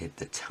want to hit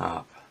the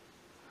top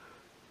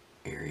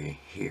area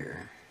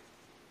here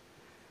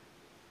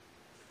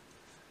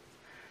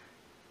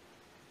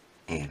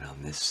and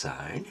on this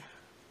side.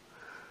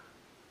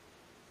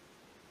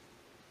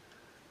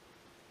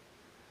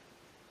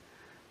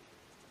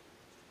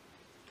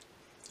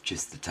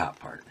 Just the top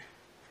part,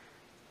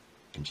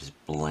 and just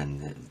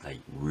blend it like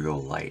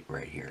real light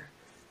right here.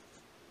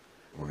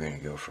 We're going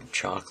to go from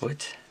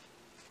chocolate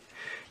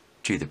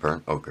to the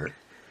burnt ochre.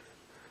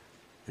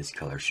 This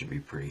color should be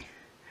pretty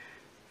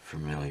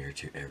familiar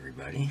to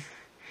everybody.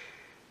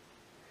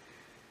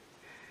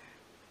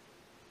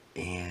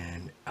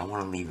 And I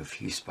want to leave a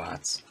few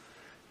spots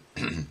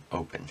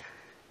open.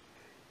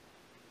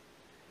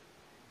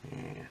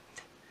 And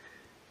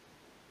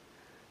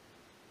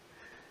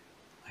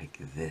like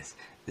this.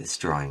 This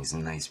drawing is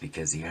nice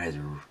because the eyes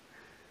are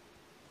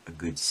a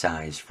good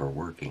size for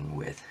working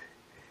with,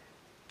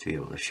 to be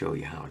able to show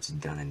you how it's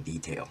done in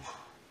detail.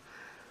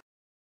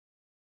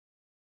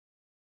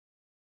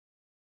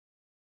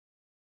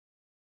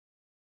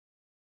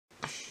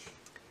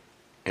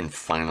 And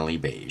finally,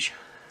 beige.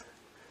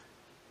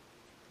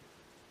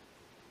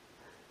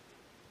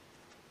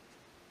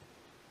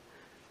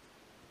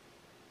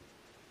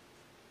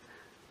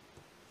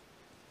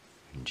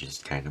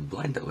 kind of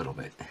blend a little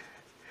bit.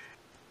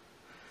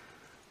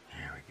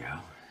 There we go.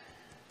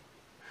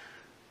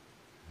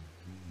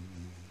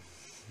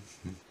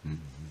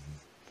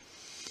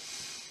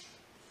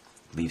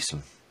 Leave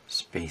some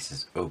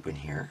spaces open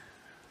here,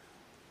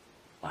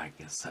 like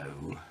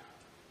so.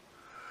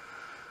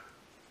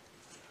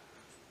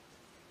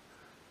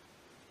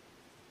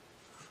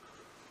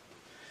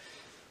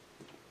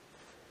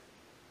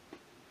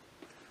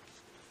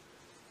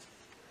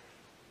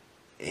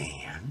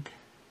 And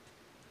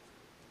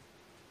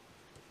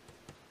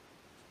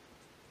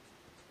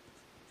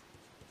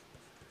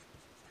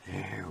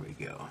there we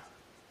go.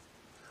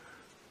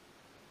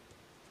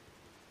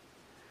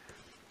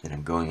 And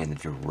I'm going in the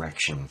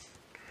direction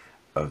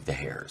of the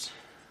hairs,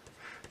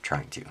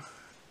 trying to.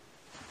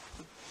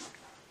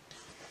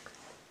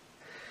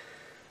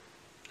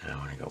 I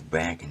want to go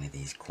back into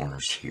these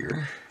corners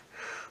here.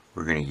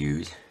 We're going to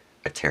use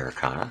a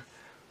terracotta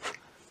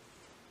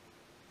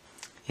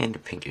and a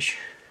pinkish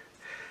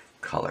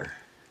color.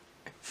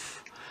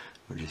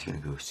 We're just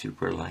going to go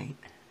super light.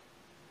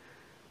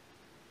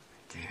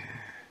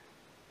 There.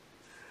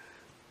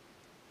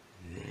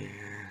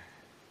 There.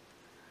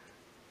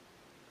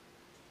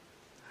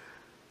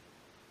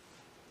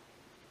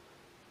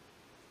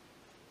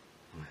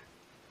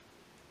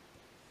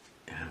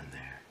 Down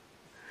there.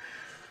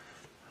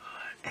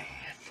 And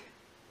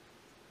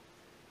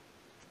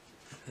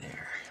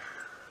there.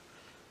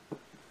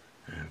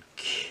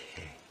 Okay.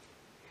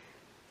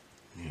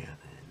 Now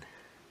then,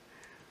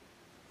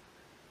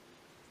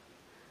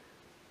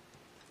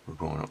 we're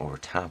going over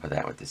top of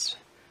that with this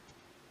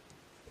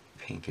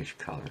pinkish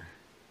color.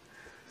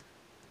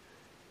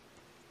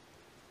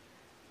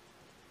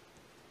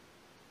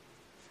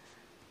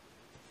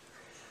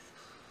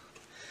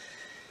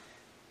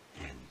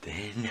 And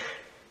then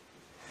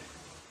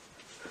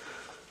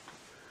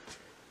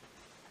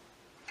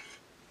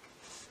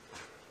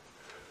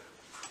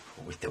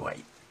with the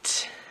white.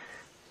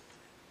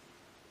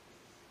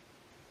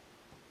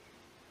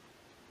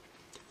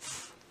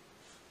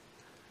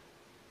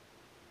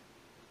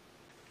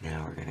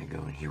 Now we're going to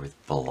go in here with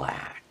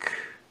black.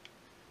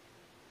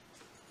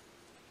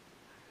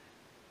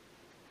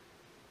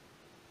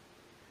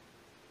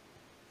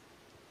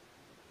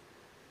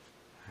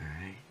 All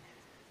right.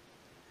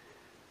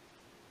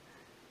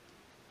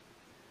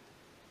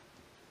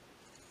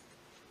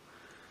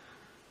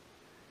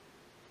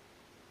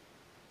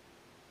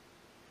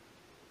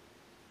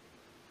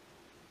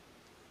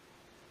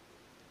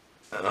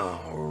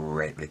 All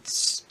right,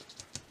 let's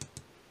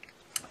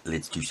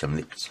do some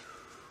lips.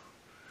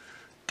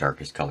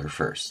 Darkest color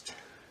first.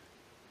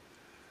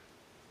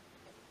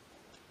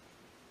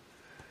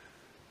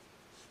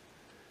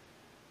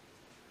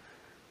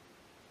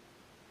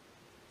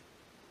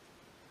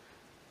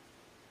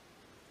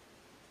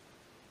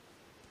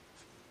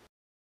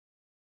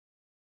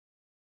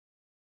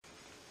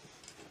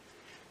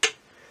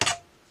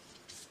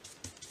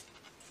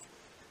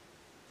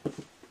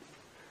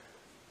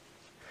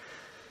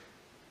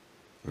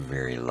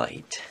 Very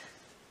light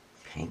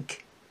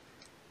pink.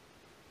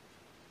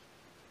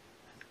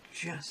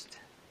 Just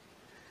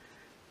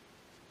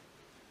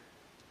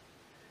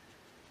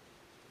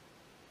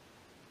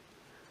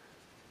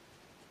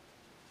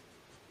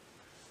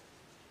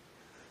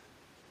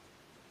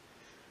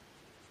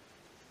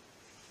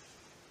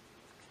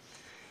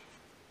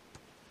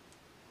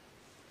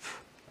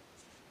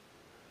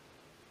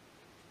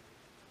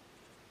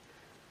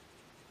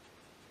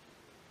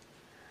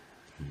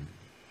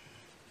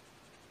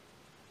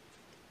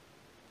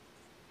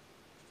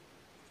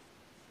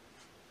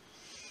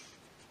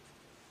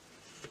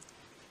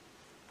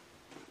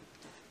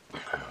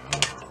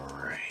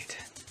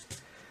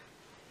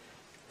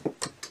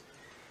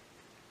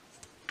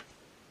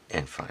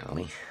and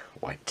finally,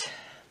 white.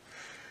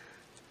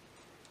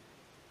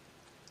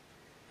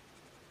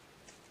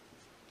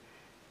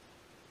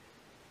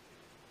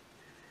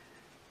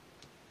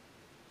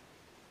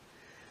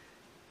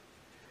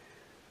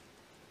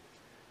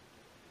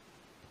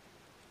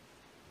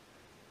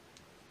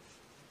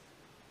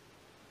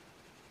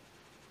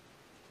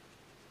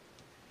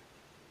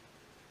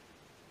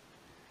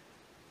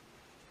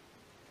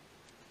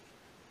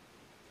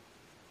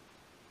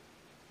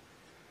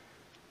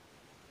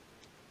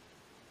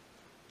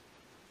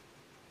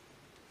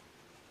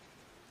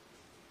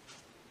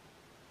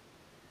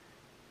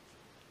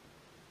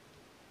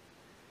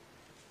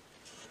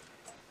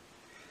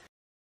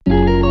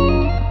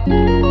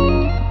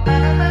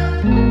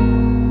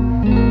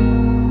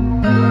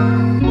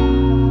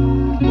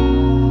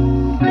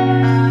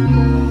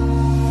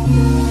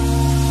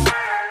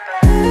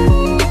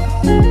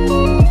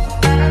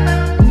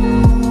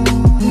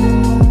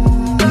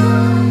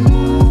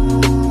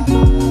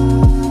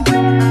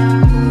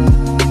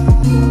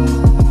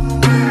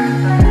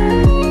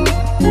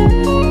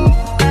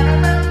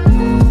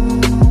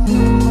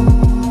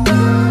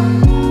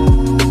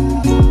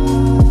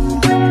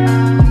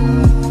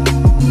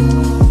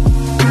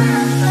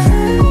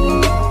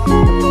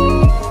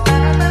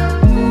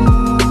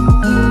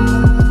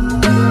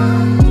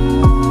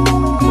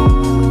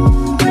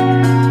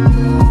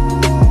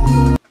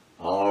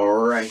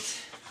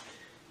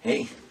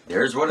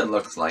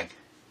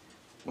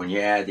 when you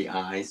add the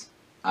eyes,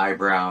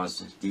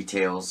 eyebrows,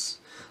 details,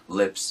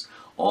 lips,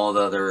 all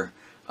the other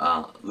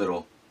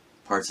little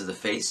parts of the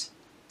face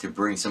to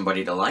bring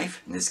somebody to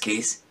life, in this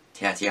case,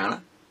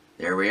 Tatiana,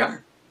 there we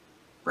are,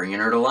 bringing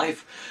her to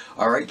life.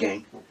 Alright,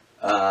 gang,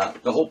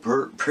 the whole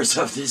purpose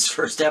of this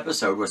first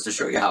episode was to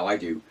show you how I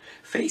do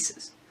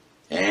faces.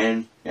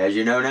 And, as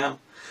you know now,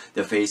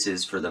 the face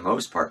is, for the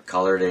most part,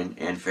 colored in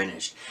and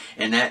finished.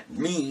 And that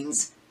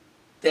means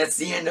that's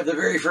the end of the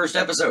very first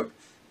episode.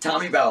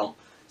 Tommy Bell,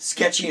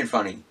 Sketchy and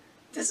Funny.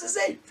 This is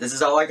it. This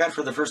is all I got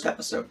for the first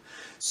episode.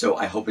 So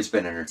I hope it's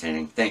been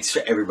entertaining. Thanks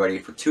to everybody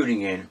for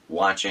tuning in,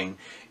 watching.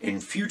 In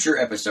future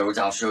episodes,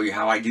 I'll show you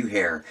how I do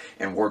hair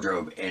and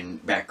wardrobe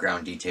and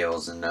background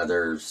details and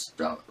other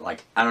stuff.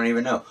 Like, I don't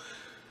even know.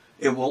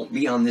 It won't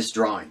be on this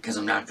drawing because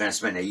I'm not going to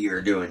spend a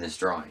year doing this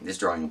drawing. This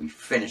drawing will be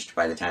finished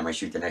by the time I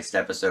shoot the next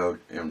episode,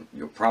 and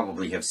you'll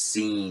probably have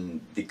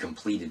seen the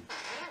completed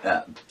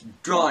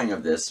drawing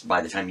of this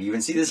by the time you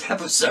even see this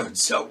episode.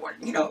 So, what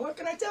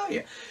can I tell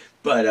you?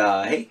 But,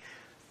 hey,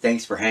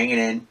 thanks for hanging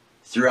in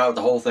throughout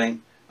the whole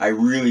thing. I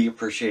really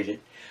appreciate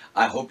it.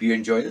 I hope you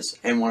enjoy this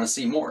and want to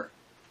see more.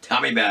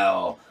 Tommy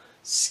Bell,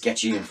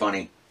 Sketchy and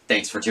Funny.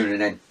 Thanks for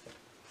tuning in.